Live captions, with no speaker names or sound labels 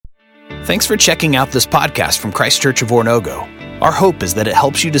Thanks for checking out this podcast from Christ Church of Oronogo. Our hope is that it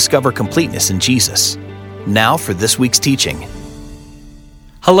helps you discover completeness in Jesus. Now for this week's teaching.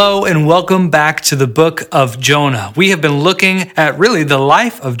 Hello and welcome back to the book of Jonah. We have been looking at really the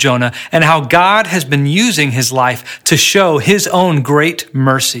life of Jonah and how God has been using his life to show his own great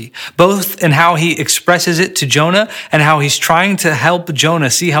mercy, both in how he expresses it to Jonah and how he's trying to help Jonah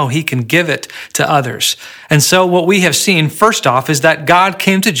see how he can give it to others. And so what we have seen first off is that God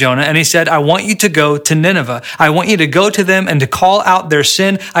came to Jonah and he said, I want you to go to Nineveh. I want you to go to them and to call out their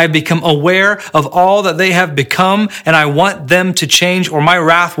sin. I have become aware of all that they have become and I want them to change or my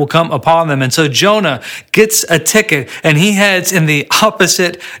wrath will come upon them. And so Jonah gets a ticket and he heads in the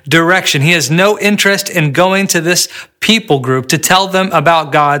opposite direction. He has no interest in going to this people group to tell them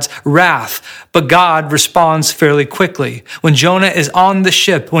about God's wrath. But God responds fairly quickly. When Jonah is on the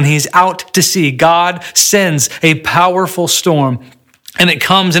ship, when he's out to sea, God sends a powerful storm. And it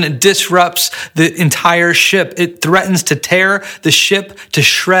comes and it disrupts the entire ship. It threatens to tear the ship to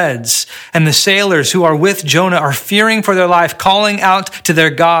shreds. And the sailors who are with Jonah are fearing for their life, calling out to their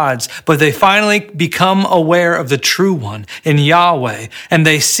gods. But they finally become aware of the true one in Yahweh. And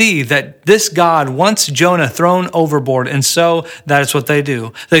they see that this God wants Jonah thrown overboard. And so that is what they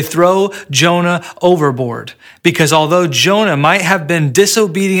do. They throw Jonah overboard. Because although Jonah might have been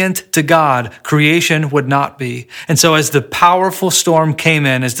disobedient to God, creation would not be. And so as the powerful storm came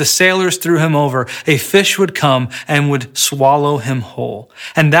in, as the sailors threw him over, a fish would come and would swallow him whole.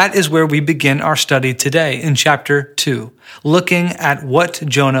 And that is where we begin our study today in chapter 2, looking at what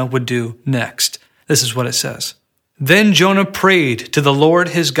Jonah would do next. This is what it says. Then Jonah prayed to the Lord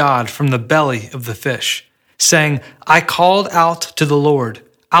his God from the belly of the fish, saying, I called out to the Lord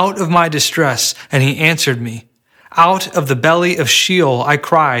out of my distress, and he answered me. Out of the belly of Sheol I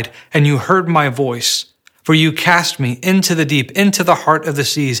cried, and you heard my voice. For you cast me into the deep, into the heart of the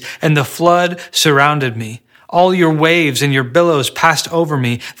seas, and the flood surrounded me. All your waves and your billows passed over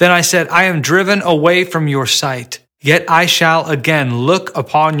me. Then I said, I am driven away from your sight. Yet I shall again look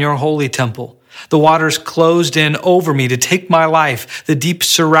upon your holy temple. The waters closed in over me to take my life. The deep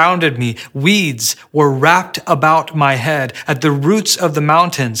surrounded me. Weeds were wrapped about my head. At the roots of the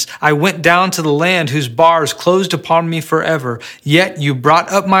mountains, I went down to the land whose bars closed upon me forever. Yet you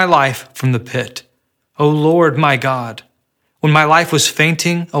brought up my life from the pit. O Lord, my God, when my life was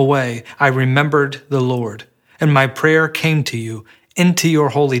fainting away, I remembered the Lord, and my prayer came to you into your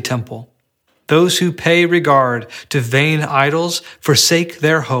holy temple. Those who pay regard to vain idols forsake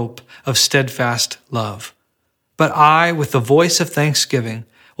their hope of steadfast love. But I, with the voice of thanksgiving,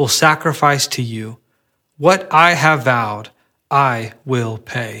 will sacrifice to you. What I have vowed, I will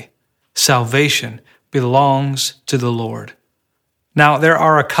pay. Salvation belongs to the Lord. Now, there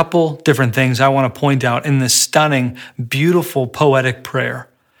are a couple different things I want to point out in this stunning, beautiful, poetic prayer.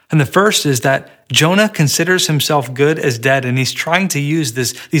 And the first is that Jonah considers himself good as dead, and he's trying to use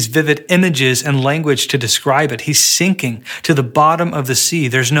these vivid images and language to describe it. He's sinking to the bottom of the sea.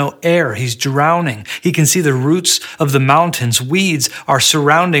 There's no air. He's drowning. He can see the roots of the mountains. Weeds are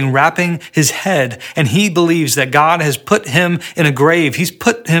surrounding, wrapping his head, and he believes that God has put him in a grave. He's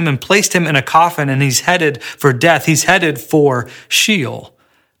put him and placed him in a coffin, and he's headed for death. He's headed for Sheol.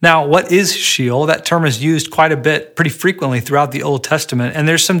 Now, what is Sheol? That term is used quite a bit, pretty frequently throughout the Old Testament, and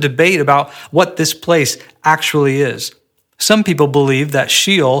there's some debate about what this place actually is. Some people believe that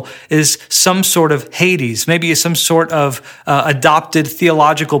Sheol is some sort of Hades, maybe some sort of adopted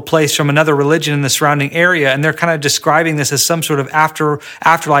theological place from another religion in the surrounding area, and they're kind of describing this as some sort of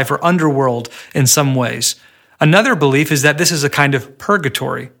afterlife or underworld in some ways. Another belief is that this is a kind of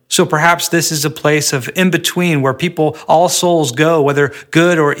purgatory. So perhaps this is a place of in-between where all souls go, whether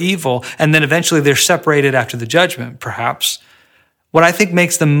good or evil, and then eventually they're separated after the judgment, perhaps. What I think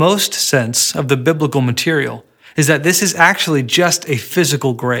makes the most sense of the biblical material is that this is actually just a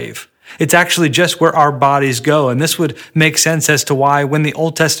physical grave. It's actually just where our bodies go. And this would make sense as to why when the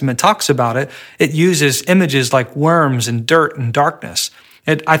Old Testament talks about it, it uses images like worms and dirt and darkness.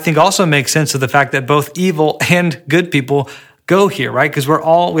 It, I think, also makes sense of the fact that both evil and good people go here, right? Because we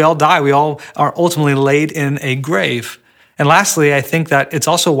all die. We all are ultimately laid in a grave. And lastly, I think that it's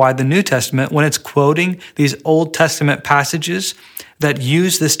also why the New Testament, when it's quoting these Old Testament passages that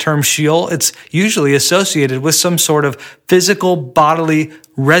use this term Sheol, it's usually associated with some sort of physical bodily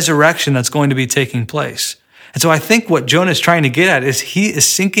resurrection that's going to be taking place. And so I think what Jonah is trying to get at is he is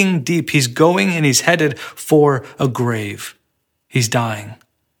sinking deep. He's going and he's headed for a grave. He's dying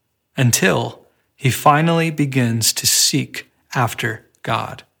until he finally begins to seek after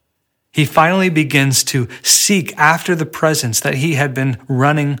God. He finally begins to seek after the presence that he had been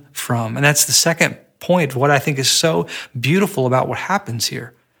running from. And that's the second point, what I think is so beautiful about what happens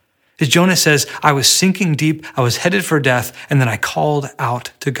here, Jonah says, I was sinking deep, I was headed for death, and then I called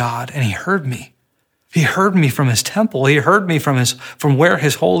out to God, and he heard me. He heard me from his temple. He heard me from where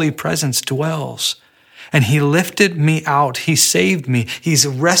his holy presence dwells. And he lifted me out. He saved me. He's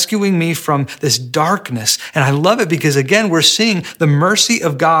rescuing me from this darkness. And I love it because, again, we're seeing the mercy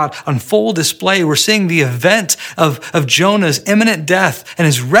of God on full display. We're seeing the event of Jonah's imminent death and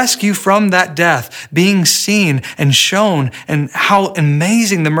his rescue from that death being seen and shown, and how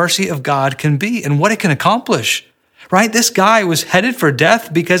amazing the mercy of God can be and what it can accomplish. Right? This guy was headed for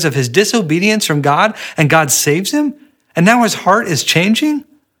death because of his disobedience from God, and God saves him. And now his heart is changing.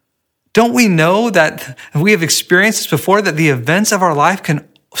 Don't we know that we have experienced this before, that the events of our life can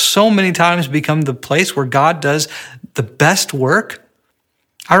so many times become the place where God does the best work?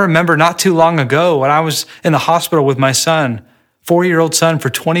 I remember not too long ago when I was in the hospital with my son, 4-year-old son, for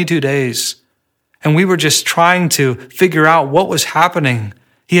 22 days. And we were just trying to figure out what was happening.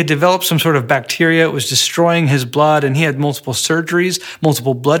 He had developed some sort of bacteria. It was destroying his blood, and he had multiple surgeries,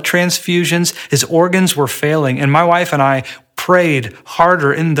 multiple blood transfusions. His organs were failing. And my wife and I prayed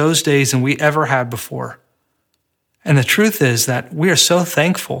harder in those days than we ever had before. And the truth is that we are so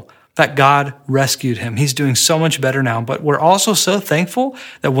thankful that God rescued him. He's doing so much better now, but we're also so thankful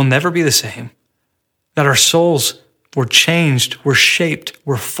that we'll never be the same, that our souls were changed, were shaped,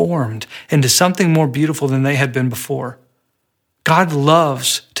 were formed into something more beautiful than they had been before. God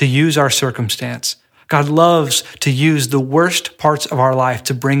loves to use our circumstance. God loves to use the worst parts of our life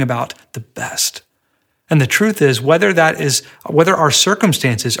to bring about the best. And the truth is, whether our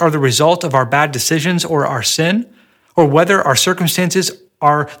circumstances are the result of our bad decisions or our sin, or whether our circumstances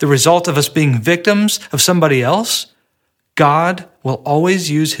are the result of us being victims of somebody else, God will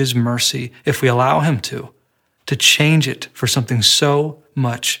always use his mercy, if we allow him to change it for something so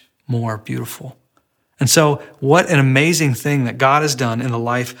much more beautiful. And so what an amazing thing that God has done in the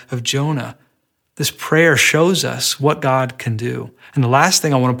life of Jonah. This prayer shows us what God can do. And the last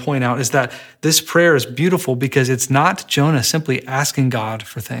thing I want to point out is that this prayer is beautiful because it's not Jonah simply asking God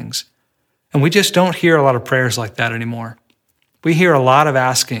for things. And we just don't hear a lot of prayers like that anymore. We hear a lot of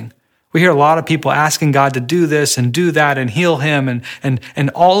asking. We hear a lot of people asking God to do this and do that and heal him and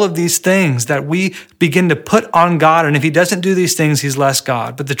all of these things that we begin to put on God. And if he doesn't do these things, he's less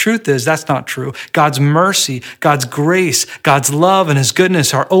God. But the truth is that's not true. God's mercy, God's grace, God's love, and his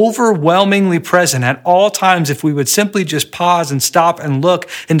goodness are overwhelmingly present at all times if we would simply just pause and stop and look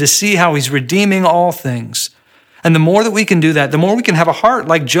and to see how he's redeeming all things. And the more that we can do that, the more we can have a heart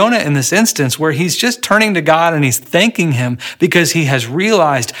like Jonah in this instance, where he's just turning to God and he's thanking him because he has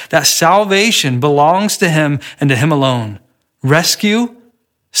realized that salvation belongs to him and to him alone. Rescue,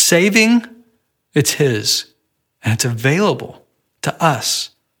 saving, it's his, and it's available to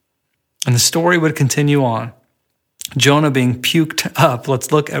us. And the story would continue on. Jonah being puked up.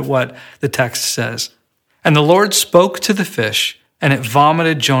 Let's look at what the text says. And the Lord spoke to the fish, and it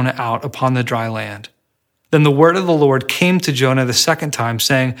vomited Jonah out upon the dry land. Then the word of the Lord came to Jonah the second time,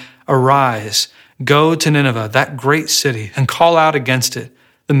 saying, Arise, go to Nineveh, that great city, and call out against it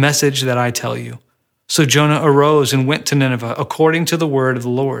the message that I tell you. So Jonah arose and went to Nineveh according to the word of the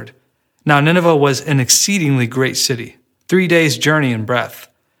Lord. Now Nineveh was an exceedingly great city, 3 days' journey in breadth.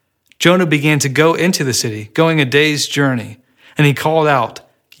 Jonah began to go into the city, going a day's journey, and he called out,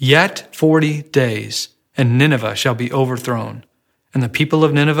 Yet 40 days, and Nineveh shall be overthrown. And the people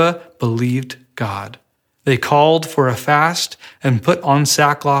of Nineveh believed God. They called for a fast and put on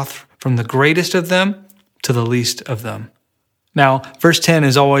sackcloth from the greatest of them to the least of them. Now, verse 10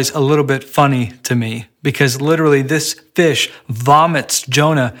 is always a little bit funny to me because literally this fish vomits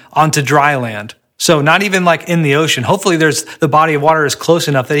Jonah onto dry land. So not even like in the ocean. Hopefully the body of water is close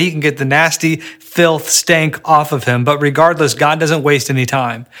enough that he can get the nasty filth stank off of him. But regardless, God doesn't waste any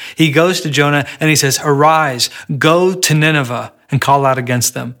time. He goes to Jonah and he says, Arise, go to Nineveh and call out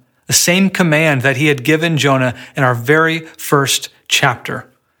against them. The same command that he had given Jonah in our very first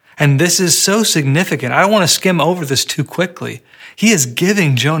chapter. And this is so significant. I don't want to skim over this too quickly. He is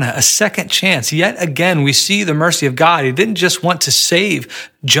giving Jonah a second chance. Yet again, we see the mercy of God. He didn't just want to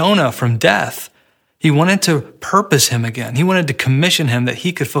save Jonah from death. He wanted to purpose him again. He wanted to commission him that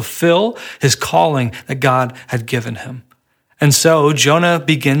he could fulfill his calling that God had given him. And so Jonah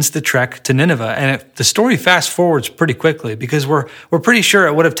begins the trek to Nineveh. And the story fast forwards pretty quickly because we're pretty sure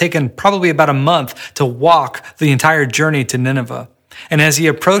it would have taken probably about a month to walk the entire journey to Nineveh. And as he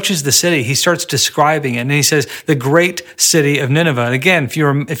approaches the city, he starts describing it. And he says, the great city of Nineveh. And again, if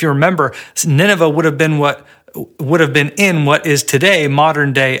you remember, Nineveh would have been what would have been in what is today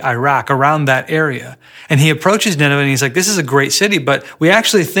modern day Iraq, around that area. And he approaches Nineveh and he's like, this is a great city, but we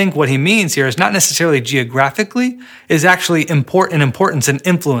actually think what he means here is not necessarily geographically, is actually importance and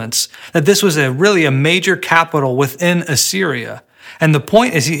influence, that this was really a major capital within Assyria. And the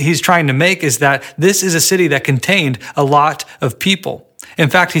point he's trying to make is that this is a city that contained a lot of people. In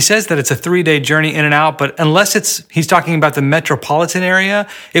fact, he says that it's a 3-day journey in and out, but unless he's talking about the metropolitan area,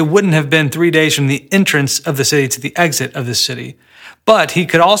 it wouldn't have been 3 days from the entrance of the city to the exit of the city. But he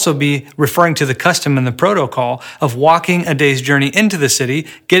could also be referring to the custom and the protocol of walking a day's journey into the city,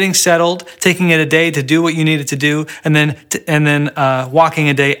 getting settled, taking it a day to do what you needed to do, and then walking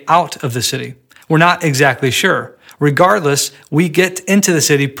a day out of the city. We're not exactly sure. Regardless, we get into the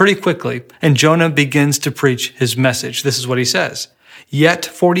city pretty quickly, and Jonah begins to preach his message. This is what he says. Yet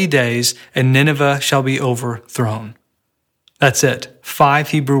 40 days, and Nineveh shall be overthrown. That's it. 5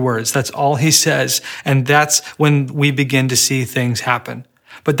 Hebrew words. That's all he says. And that's when we begin to see things happen.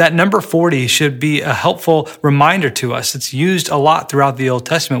 But that number 40 should be a helpful reminder to us. It's used a lot throughout the Old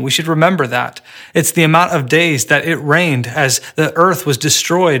Testament. We should remember that. It's the amount of days that it rained as the earth was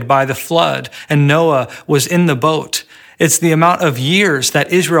destroyed by the flood and Noah was in the boat. It's the amount of years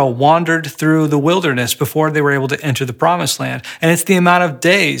that Israel wandered through the wilderness before they were able to enter the promised land. And it's the amount of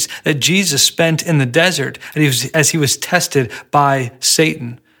days that Jesus spent in the desert as he was tested by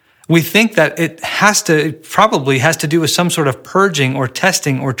Satan. We think that it probably has to do with some sort of purging or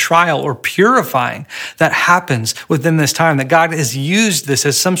testing or trial or purifying that happens within this time, that God has used this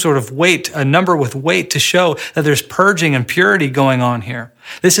as some sort of weight, a number with weight, to show that there's purging and purity going on here.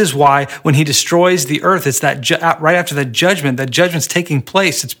 This is why when he destroys the earth, it's that right after that judgment's taking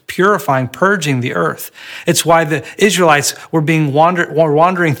place. It's purifying, purging the earth. It's why the Israelites were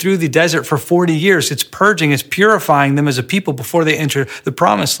wandering through the desert for 40 years. It's purging, it's purifying them as a people before they enter the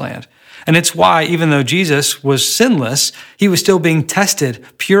promised land. And it's why, even though Jesus was sinless, he was still being tested,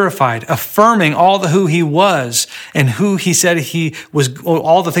 purified, affirming all who he was and who he said he was,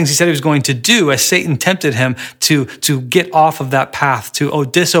 all the things he said he was going to do, as Satan tempted him to get off of that path, to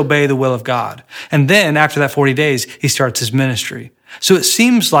disobey the will of God. And then after that 40 days, he starts his ministry. So it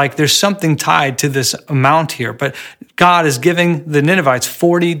seems like there's something tied to this amount here, but God is giving the Ninevites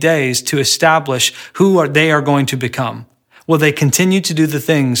 40 days to establish who they are going to become. Will they continue to do the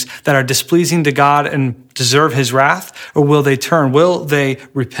things that are displeasing to God and deserve his wrath, or will they turn? Will they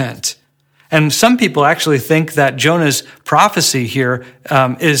repent? And some people actually think that Jonah's prophecy here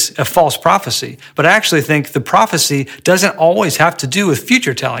is a false prophecy. But I actually think the prophecy doesn't always have to do with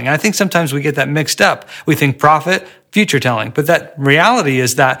future telling. I think sometimes we get that mixed up. We think prophet, future telling. But that reality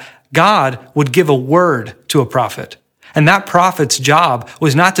is that God would give a word to a prophet. And that prophet's job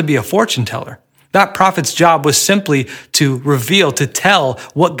was not to be a fortune teller. That prophet's job was simply to reveal, to tell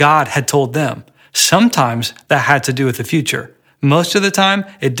what God had told them. Sometimes that had to do with the future. Most of the time,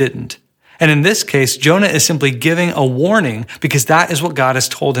 it didn't. And in this case, Jonah is simply giving a warning because that is what God has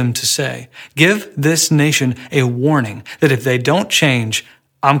told him to say. Give this nation a warning that if they don't change,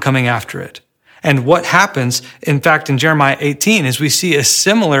 I'm coming after it. And what happens, in fact, in Jeremiah 18, is we see a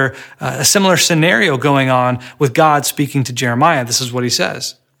similar scenario going on with God speaking to Jeremiah. This is what he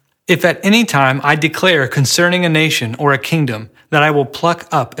says. If at any time I declare concerning a nation or a kingdom that I will pluck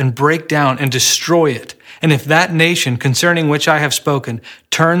up and break down and destroy it, and if that nation concerning which I have spoken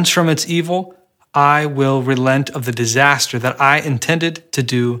turns from its evil, I will relent of the disaster that I intended to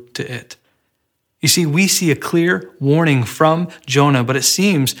do to it. You see, we see a clear warning from Jonah, but it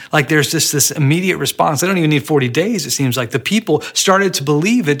seems like there's just this immediate response. They don't even need 40 days, it seems like. The people started to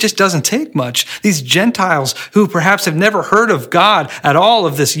believe. It just doesn't take much. These Gentiles who perhaps have never heard of God at all,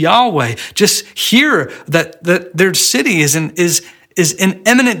 of this Yahweh, just hear that their city is in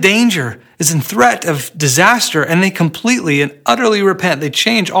imminent danger, is in threat of disaster, and they completely and utterly repent. They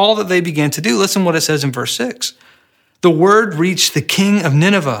change all that they began to do. Listen what it says in verse 6. The word reached the king of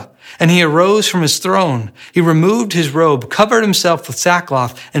Nineveh, and he arose from his throne. He removed his robe, covered himself with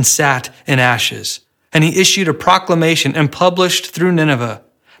sackcloth, and sat in ashes. And he issued a proclamation and published through Nineveh,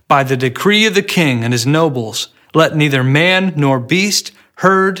 by the decree of the king and his nobles, let neither man nor beast,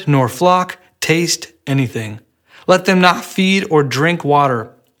 herd nor flock taste anything. Let them not feed or drink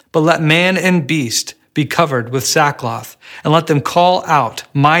water, but let man and beast be covered with sackcloth, and let them call out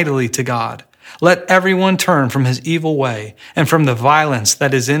mightily to God. Let everyone turn from his evil way and from the violence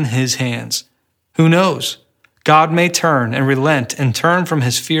that is in his hands. Who knows? God may turn and relent and turn from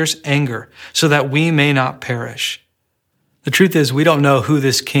his fierce anger so that we may not perish. The truth is, we don't know who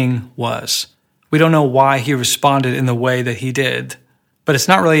this king was. We don't know why he responded in the way that he did, but it's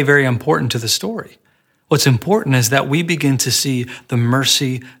not really very important to the story. What's important is that we begin to see the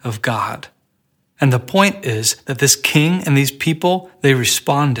mercy of God. And the point is that this king and these people, they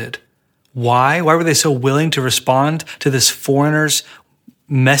responded. Why? Why were they so willing to respond to this foreigner's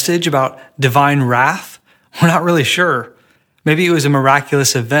message about divine wrath? We're not really sure. Maybe it was a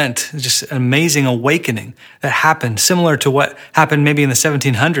miraculous event, just an amazing awakening that happened, similar to what happened maybe in the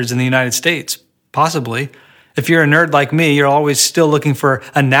 1700s in the United States, possibly. If you're a nerd like me, you're always still looking for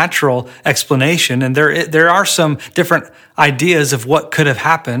a natural explanation, and there are some different ideas of what could have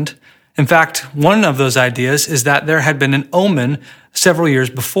happened. In fact, one of those ideas is that there had been an omen several years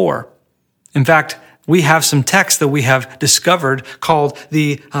before. In fact, we have some texts that we have discovered called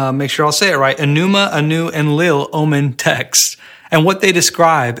the, make sure I'll say it right, Enuma, Anu, Enlil omen texts. And what they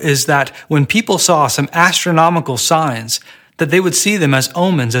describe is that when people saw some astronomical signs, that they would see them as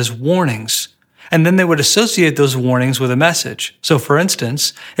omens, as warnings. And then they would associate those warnings with a message. So for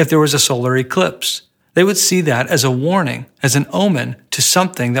instance, if there was a solar eclipse, they would see that as a warning, as an omen to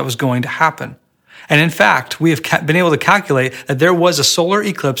something that was going to happen. And in fact, we have been able to calculate that there was a solar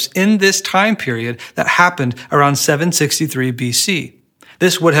eclipse in this time period that happened around 763 BC.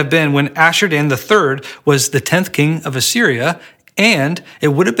 This would have been when Ashur-dan III was the 10th king of Assyria, and it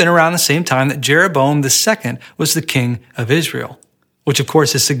would have been around the same time that Jeroboam II was the king of Israel, which of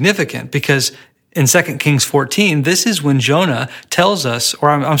course is significant because in 2 Kings 14, this is when Jonah tells us,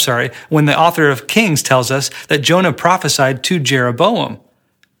 when the author of Kings tells us that Jonah prophesied to Jeroboam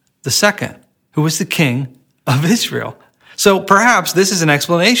II, who was the king of Israel. So perhaps this is an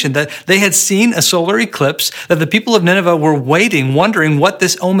explanation that they had seen a solar eclipse, that the people of Nineveh were waiting, wondering what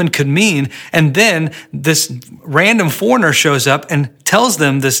this omen could mean. And then this random foreigner shows up and tells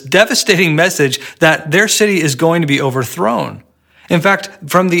them this devastating message that their city is going to be overthrown. In fact,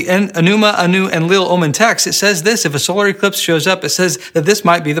 from the Enuma, Anu, and Enlil omen text, it says this: if a solar eclipse shows up, it says that this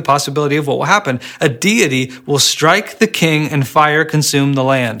might be the possibility of what will happen. A deity will strike the king and fire consume the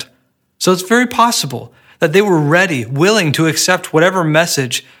land. So it's very possible that they were ready, willing to accept whatever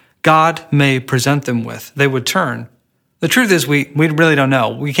message God may present them with. They would turn. The truth is, we really don't know.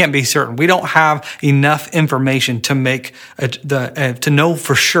 We can't be certain. We don't have enough information to to know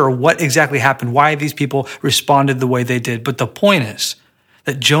for sure what exactly happened, why these people responded the way they did. But the point is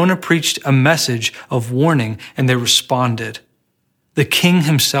that Jonah preached a message of warning, and they responded. The king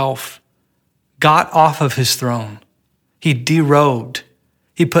himself got off of his throne. He derobed.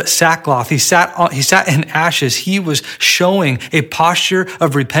 He put sackcloth. He sat in ashes. He was showing a posture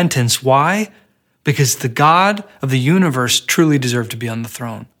of repentance. Why? Because the God of the universe truly deserved to be on the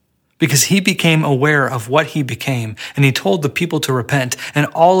throne. Because he became aware of what he became, and he told the people to repent, and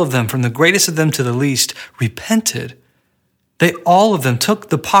all of them, from the greatest of them to the least, repented. All of them took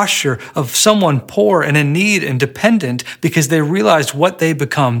the posture of someone poor and in need and dependent because they realized what they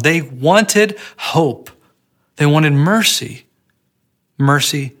become. They wanted hope. They wanted mercy.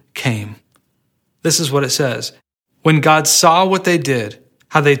 Mercy came. This is what it says. When God saw what they did,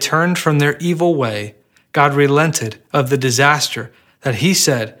 how they turned from their evil way, God relented of the disaster that he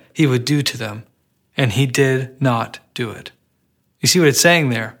said he would do to them, and he did not do it. You see what it's saying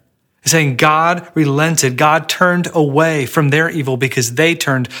there? It's saying God relented. God turned away from their evil because they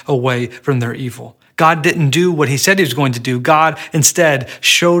turned away from their evil. God didn't do what he said he was going to do. God instead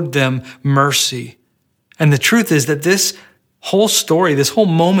showed them mercy. And the truth is that this whole story, this whole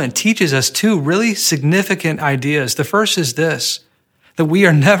moment teaches us two really significant ideas. The first is this: that we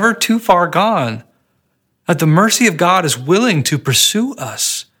are never too far gone, that the mercy of God is willing to pursue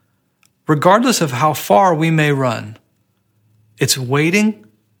us, regardless of how far we may run. It's waiting,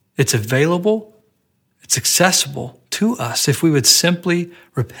 it's available, it's accessible to us if we would simply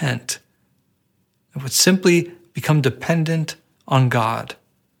repent. It would simply become dependent on God.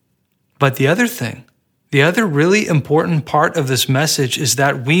 But the other really important part of this message is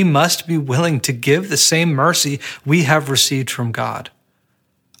that we must be willing to give the same mercy we have received from God.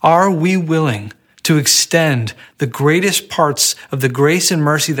 Are we willing to extend the greatest parts of the grace and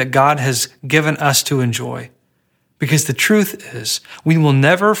mercy that God has given us to enjoy? Because the truth is, we will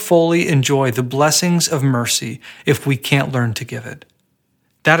never fully enjoy the blessings of mercy if we can't learn to give it.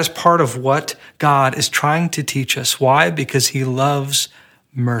 That is part of what God is trying to teach us. Why? Because he loves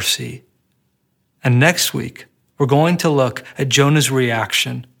mercy. And next week, we're going to look at Jonah's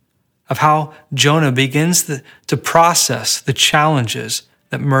reaction, of how Jonah begins to process the challenges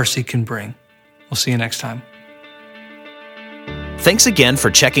that mercy can bring. We'll see you next time. Thanks again for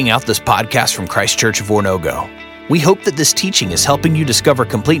checking out this podcast from Christ Church of Oronogo. We hope that this teaching is helping you discover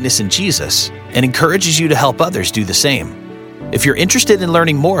completeness in Jesus and encourages you to help others do the same. If you're interested in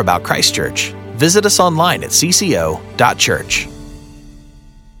learning more about Christ Church, visit us online at cco.church.